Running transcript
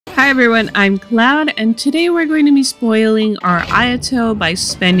Hi everyone, I'm Cloud, and today we're going to be spoiling our Ayato by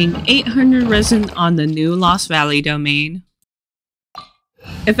spending 800 resin on the new Lost Valley domain.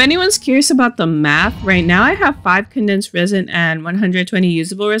 If anyone's curious about the math, right now I have 5 condensed resin and 120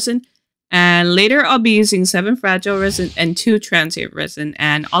 usable resin, and later I'll be using 7 fragile resin and 2 transient resin,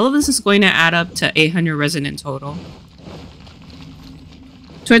 and all of this is going to add up to 800 resin in total.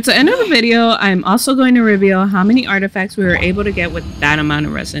 Towards the end of the video, I'm also going to reveal how many artifacts we were able to get with that amount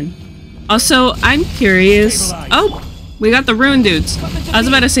of resin. Also, I'm curious... Oh! We got the ruin dudes! I was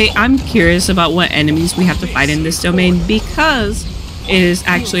about to say, I'm curious about what enemies we have to fight in this domain because it is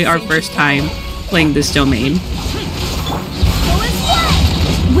actually our first time playing this domain.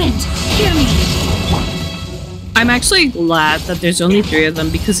 Wind, hear me! I'm actually glad that there's only 3 of them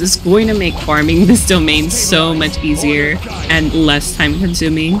because it's going to make farming this domain so much easier and less time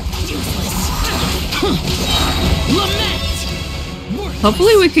consuming.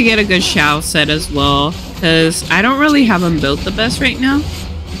 Hopefully we could get a good Shao set as well, because I don't really have them built the best right now.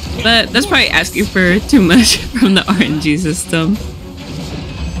 But that's probably asking for too much from the RNG system.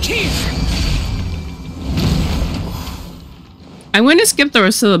 I'm going to skip the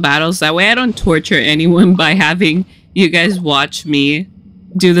rest of the battles, that way I don't torture anyone by having you guys watch me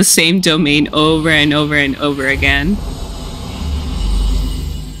do the same domain over and over and over again.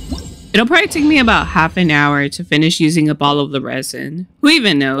 It'll probably take me about half an hour to finish using up all of the resin. Who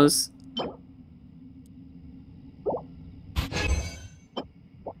even knows?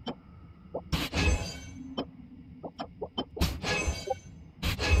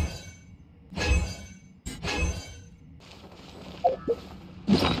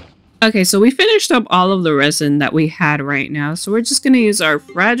 Okay, so we finished up all of the resin that we had right now, so we're just going to use our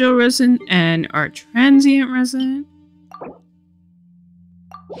fragile resin and our transient resin.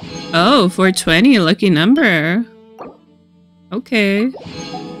 Oh, 420, lucky number. Okay.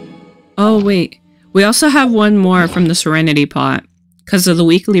 Oh, wait. We also have one more from the Serenity pot because of the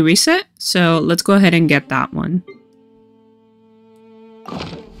weekly reset, so let's go ahead and get that one.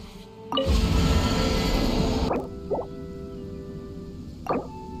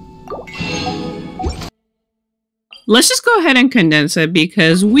 Let's just go ahead and condense it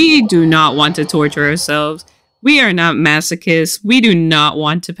because we do not want to torture ourselves. We are not masochists. We do not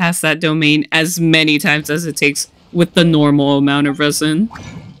want to pass that domain as many times as it takes with the normal amount of resin.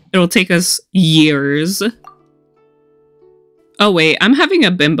 It'll take us years. Oh wait, I'm having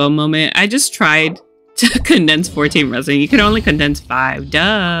a bimbo moment. I just tried to condense 14 resin. You can only condense 5.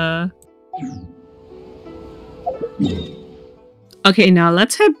 Duh. Okay, now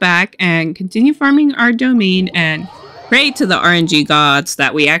let's head back and continue farming our domain and pray to the RNG gods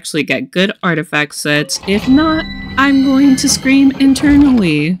that we actually get good artifact sets. If not, I'm going to scream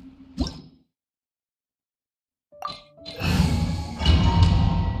internally.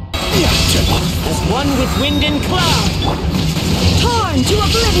 As one with wind and cloud, Torn to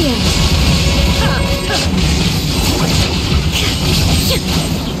oblivion!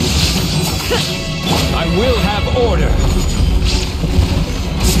 I will have order.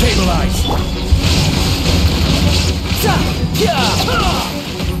 Stabilize.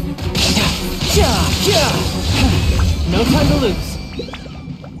 No time to lose.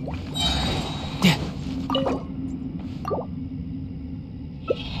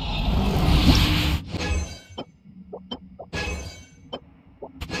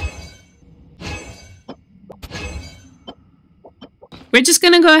 We're just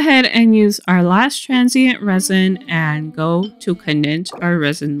gonna go ahead and use our last transient resin and go to condense our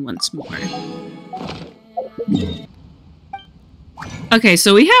resin once more. Okay,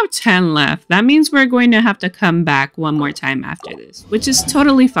 so we have 10 left. That means we're going to have to come back one more time after this, which is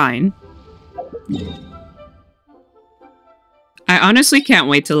totally fine. I honestly can't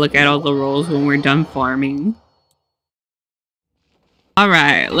wait to look at all the rolls when we're done farming.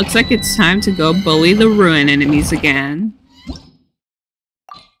 Alright, looks like it's time to go bully the ruin enemies again.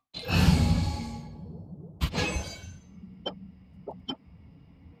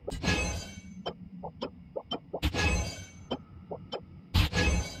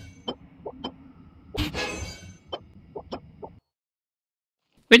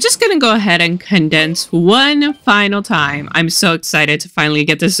 We're just gonna go ahead and condense one final time. I'm so excited to finally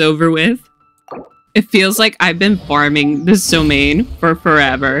get this over with. It feels like I've been farming this domain for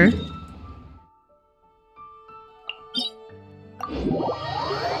forever.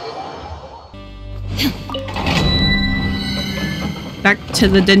 Back to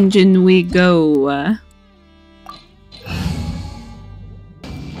the dungeon we go.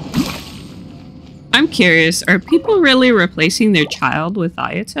 I'm curious, are people really replacing their child with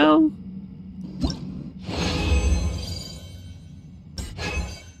Ayato?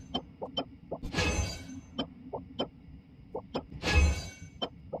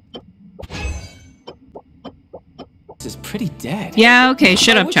 This is pretty dead. Yeah, okay,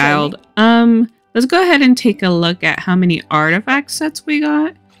 shut up, child. Let's go ahead and take a look at how many artifact sets we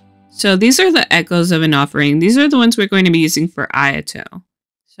got. So these are the echoes of an offering. These are the ones we're going to be using for Ayato.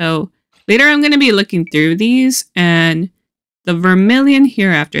 So later I'm going to be looking through these, and the vermilion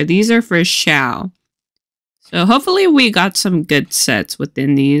hereafter, these are for Shao. So hopefully we got some good sets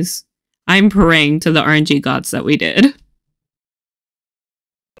within these. I'm praying to the RNG gods that we did.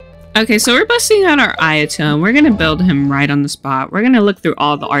 Okay, so we're busting out our Ayato, and we're going to build him right on the spot. We're going to look through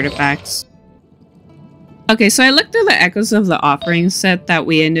all the artifacts. Okay, so I looked through the echoes of the offering set that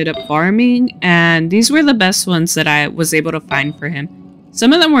we ended up farming, and these were the best ones that I was able to find for him.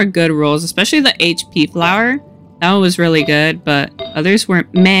 Some of them were good rolls, especially the HP flower. That one was really good, but others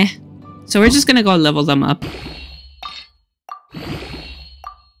weren't meh. So we're just going to go level them up.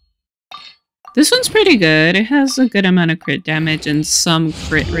 This one's pretty good. It has a good amount of crit damage and some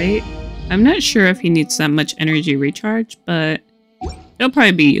crit rate. I'm not sure if he needs that much energy recharge, but it'll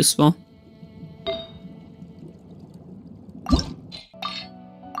probably be useful.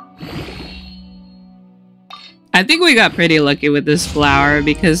 I think we got pretty lucky with this flower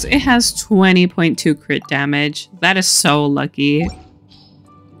because it has 20.2 crit damage. That is so lucky.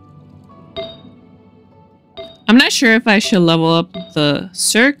 I'm not sure if I should level up the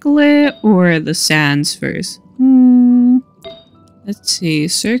circlet or the sands first. Let's see,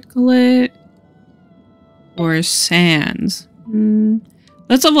 circlet or sands.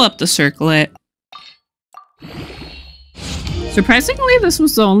 Let's level up the circlet. Surprisingly, this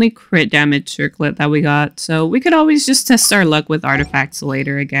was the only crit damage circlet that we got, so we could always just test our luck with artifacts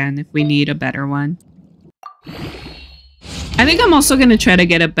later again if we need a better one. I think I'm also going to try to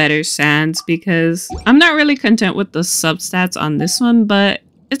get a better sands because I'm not really content with the substats on this one, but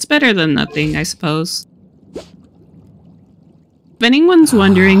it's better than nothing, I suppose. If anyone's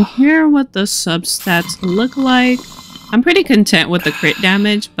wondering, here are what the substats look like. I'm pretty content with the crit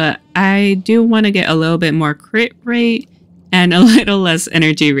damage, but I do want to get a little bit more crit rate and a little less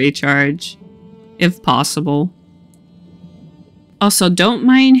energy recharge, if possible. Also, don't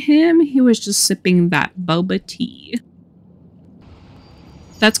mind him. He was just sipping that boba tea.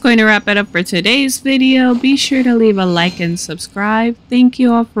 That's going to wrap it up for today's video. Be sure to leave a like and subscribe. Thank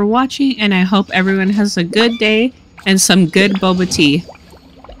you all for watching, and I hope everyone has a good day and some good boba tea.